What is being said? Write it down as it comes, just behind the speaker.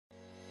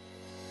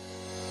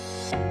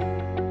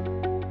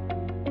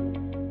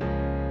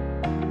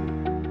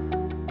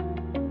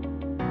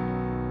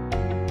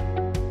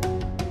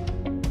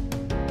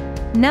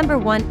Number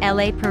 1.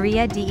 La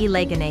Parrilla de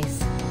Leganés.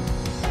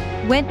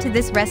 Went to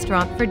this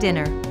restaurant for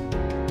dinner.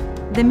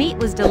 The meat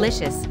was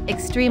delicious,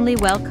 extremely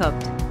well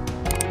cooked.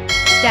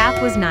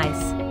 Staff was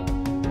nice.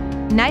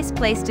 Nice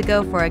place to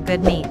go for a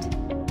good meat.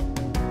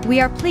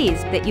 We are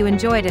pleased that you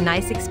enjoyed a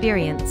nice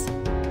experience.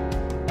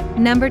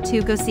 Number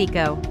 2.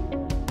 Gosico.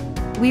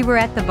 We were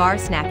at the bar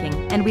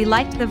snacking and we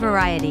liked the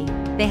variety.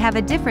 They have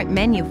a different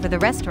menu for the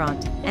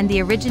restaurant and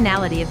the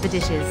originality of the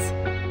dishes.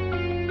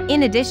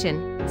 In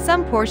addition,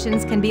 some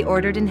portions can be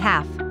ordered in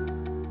half.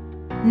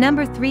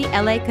 Number 3.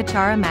 La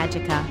Cuchara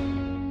Magica.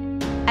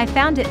 I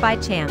found it by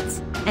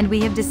chance, and we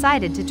have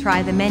decided to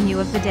try the menu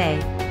of the day.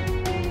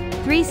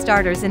 3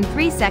 starters in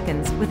 3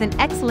 seconds with an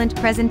excellent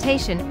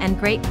presentation and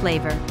great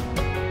flavor.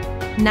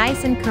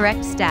 Nice and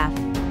correct staff.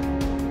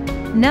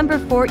 Number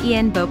 4.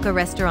 En Boca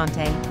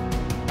Restaurante.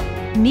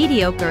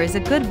 Mediocre is a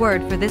good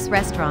word for this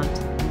restaurant.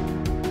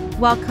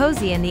 While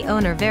cozy and the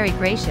owner very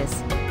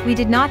gracious, we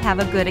did not have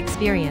a good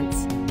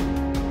experience.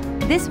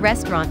 This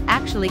restaurant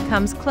actually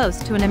comes close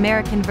to an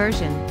American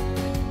version.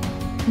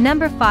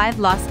 Number 5.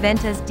 Las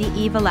Ventas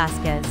de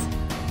Velázquez.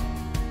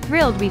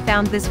 Thrilled we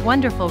found this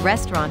wonderful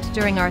restaurant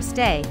during our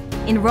stay,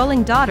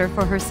 enrolling daughter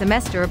for her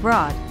semester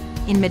abroad,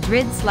 in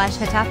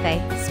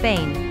Madrid/Getafe,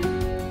 Spain.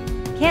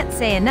 Can't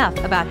say enough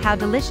about how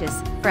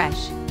delicious,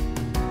 fresh.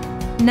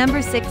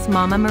 Number 6.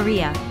 Mama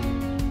Maria.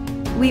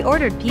 We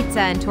ordered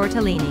pizza and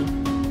tortellini.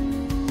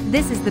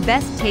 This is the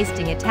best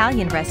tasting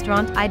Italian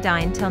restaurant I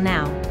dined till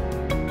now.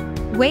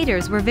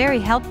 Waiters were very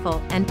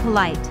helpful and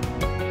polite.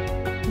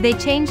 They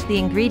changed the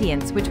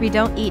ingredients which we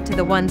don't eat to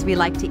the ones we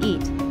like to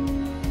eat.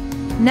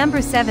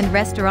 Number 7.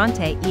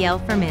 Restaurante El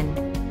Fermin.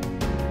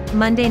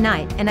 Monday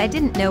night and I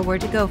didn't know where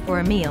to go for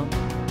a meal.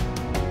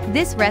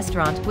 This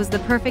restaurant was the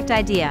perfect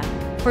idea.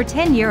 For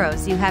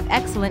 €10 you have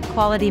excellent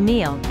quality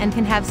meal and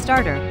can have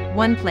starter,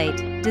 1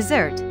 plate,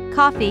 dessert,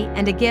 coffee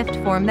and a gift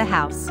from the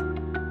house.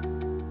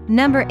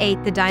 Number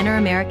 8. The Diner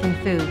American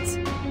Foods.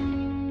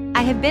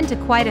 I have been to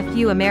quite a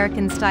few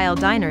American-style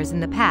diners in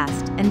the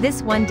past and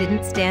this one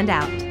didn't stand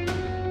out.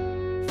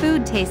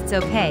 Food tastes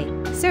okay,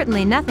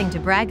 certainly nothing to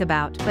brag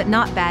about but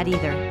not bad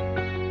either.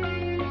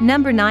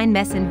 Number 9.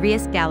 Messin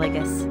Rias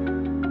Galagas.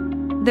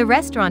 The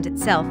restaurant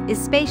itself is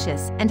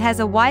spacious and has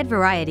a wide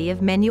variety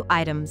of menu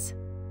items.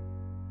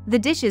 The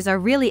dishes are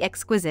really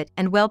exquisite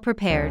and well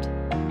prepared.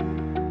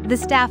 The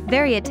staff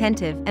very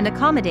attentive and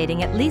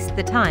accommodating at least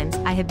the times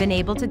I have been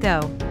able to go.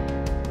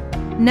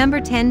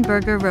 Number 10.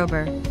 Burger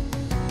Rober.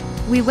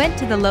 We went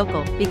to the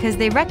local because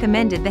they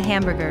recommended the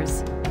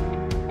hamburgers.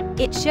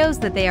 It shows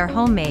that they are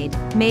homemade,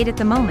 made at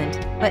the moment,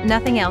 but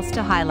nothing else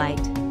to highlight.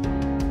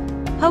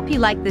 Hope you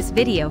like this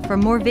video. For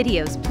more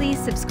videos please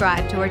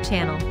subscribe to our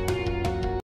channel.